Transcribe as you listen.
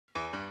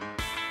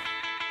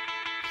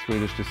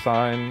Swedish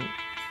design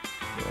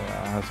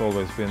has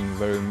always been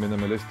very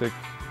minimalistic,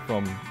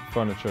 from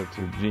furniture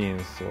to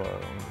jeans or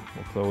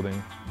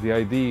clothing. The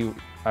idea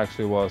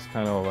actually was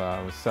kind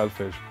of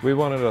selfish. We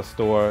wanted a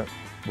store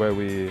where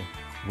we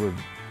would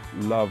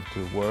love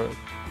to work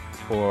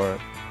or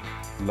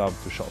love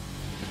to shop.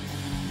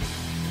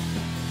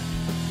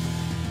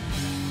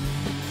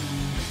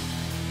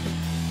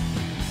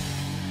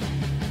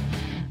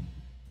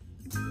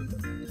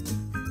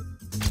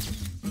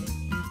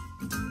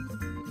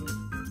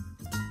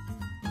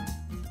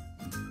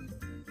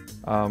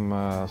 I'm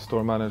a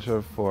store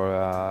manager for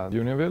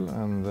Unionville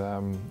and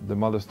the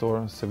mother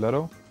store,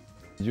 Södermalm.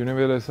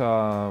 Unionville is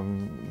a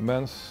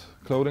men's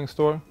clothing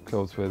store,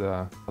 clothes with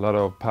a lot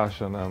of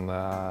passion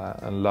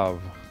and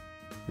love.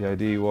 The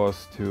idea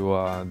was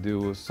to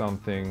do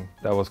something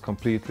that was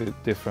completely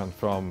different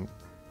from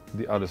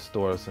the other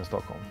stores in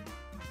Stockholm.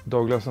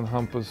 Douglas and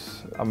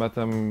Hampus, I met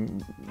them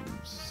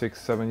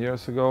 6-7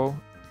 years ago.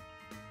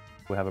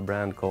 We have a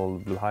brand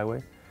called Blue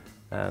Highway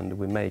and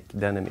we make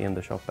denim in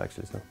the shop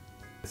actually. So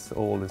it's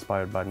all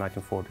inspired by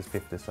 1940s,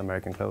 50s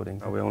American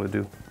clothing. We only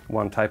do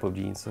one type of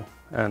jeans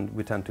and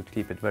we tend to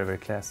keep it very, very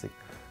classic.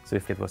 So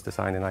if it was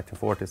designed in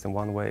 1940s in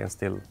one way and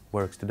still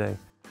works today,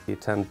 we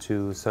tend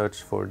to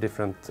search for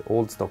different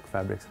old stock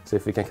fabrics. So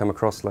if we can come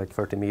across like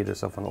 30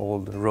 meters of an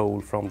old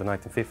roll from the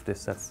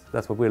 1950s,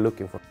 that's what we're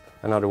looking for.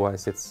 And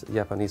otherwise it's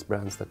Japanese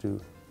brands that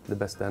do the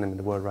best denim in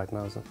the world right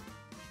now. So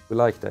we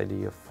like the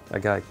idea of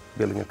a guy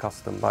building a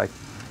custom like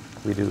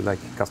we do like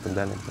custom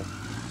denim.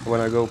 When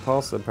I go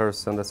past a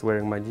person that's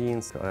wearing my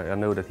jeans, I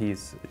know that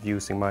he's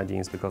using my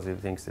jeans because he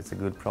thinks it's a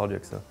good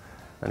project.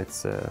 And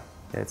it's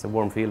a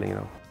warm feeling, you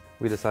know.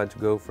 We decided to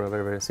go for a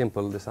very, very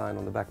simple design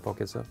on the back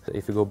pocket. So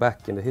if you go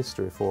back in the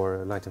history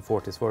for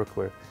 1940s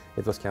workwear,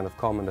 it was kind of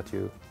common that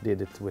you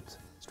did it with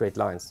straight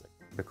lines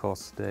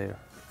because they're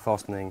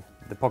fastening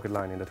the pocket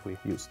lining that we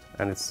used.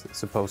 And it's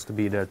supposed to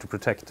be there to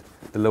protect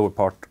the lower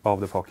part of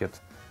the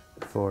pocket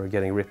for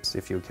getting rips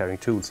if you're carrying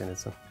tools in it.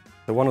 So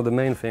one of the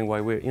main things why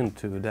we're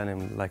into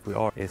denim like we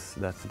are is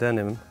that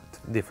denim,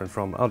 different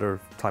from other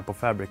type of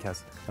fabric,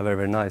 has a very,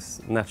 very nice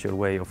natural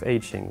way of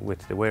aging with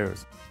the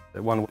wearers.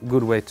 One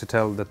good way to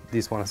tell that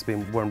this one has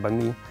been worn by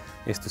me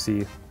is to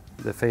see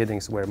the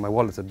fadings where my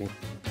wallets have been.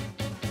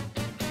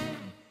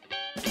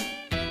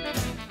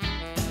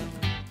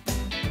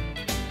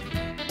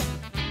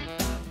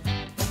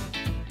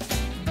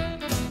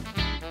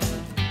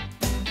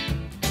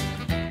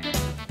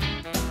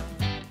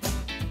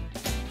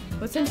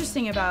 What's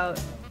interesting about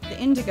the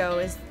indigo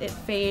is it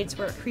fades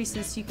where it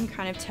creases, so you can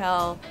kind of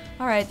tell,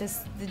 all right,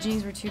 the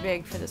jeans were too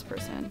big for this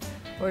person,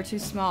 or too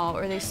small,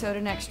 or they sewed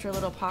an extra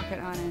little pocket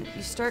on it.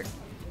 You start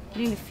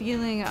getting the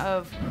feeling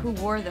of who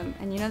wore them,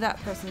 and you know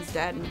that person's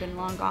dead and been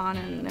long gone,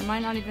 and there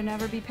might not even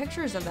ever be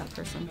pictures of that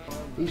person.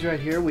 These right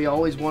here, we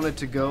always wanted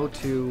to go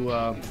to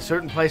a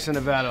certain place in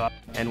Nevada,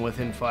 and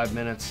within 5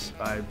 minutes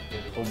I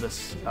pulled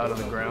this out of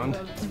the ground.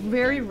 It's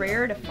very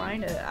rare to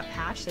find a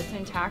patch that's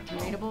intact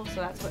and readable, so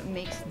that's what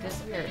makes this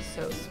pair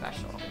so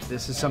special.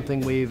 This is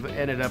something we've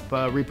ended up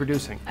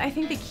reproducing. I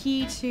think the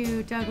key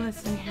to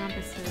Douglas and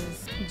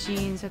Hampus's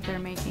jeans that they're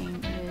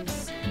making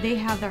is they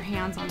have their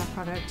hands on the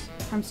product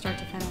from start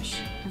to finish,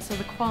 and so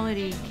the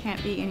quality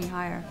can't be any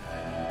higher.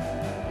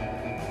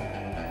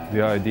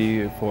 The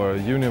idea for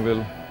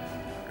Unionville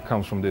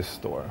comes from this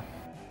store.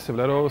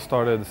 Södermalm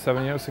started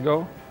 7 years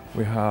ago.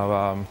 We have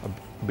a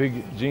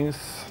big jeans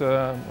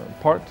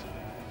part,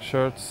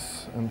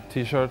 shirts and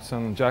t-shirts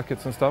and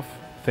jackets and stuff,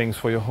 things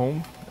for your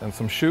home, and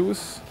some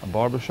shoes, a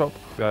barbershop.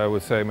 I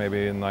would say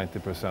maybe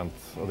 90%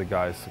 of the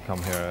guys who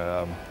come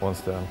here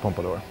wants the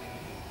pompadour.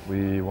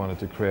 We wanted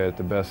to create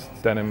the best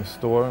denim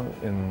store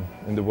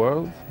in the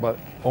world, but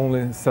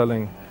only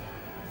selling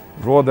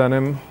raw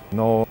denim,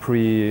 no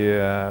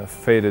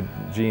pre-faded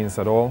jeans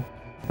at all.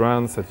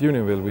 Brands at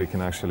Unionville,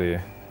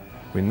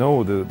 we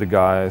know the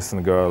guys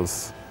and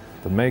girls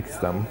that makes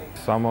them.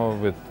 Some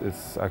of it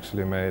is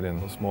actually made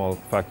in small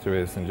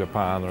factories in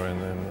Japan or in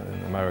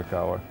America,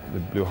 or the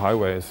Blue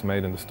Highway is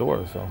made in the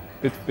store. So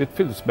it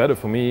feels better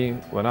for me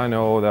when I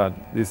know that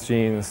these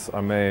jeans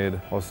are made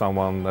of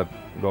someone that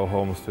go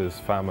home to his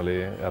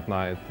family at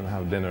night and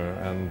have dinner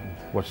and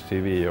watch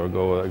TV or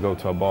go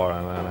to a bar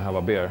and have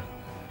a beer,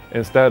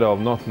 instead of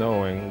not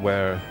knowing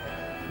where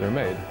they're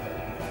made.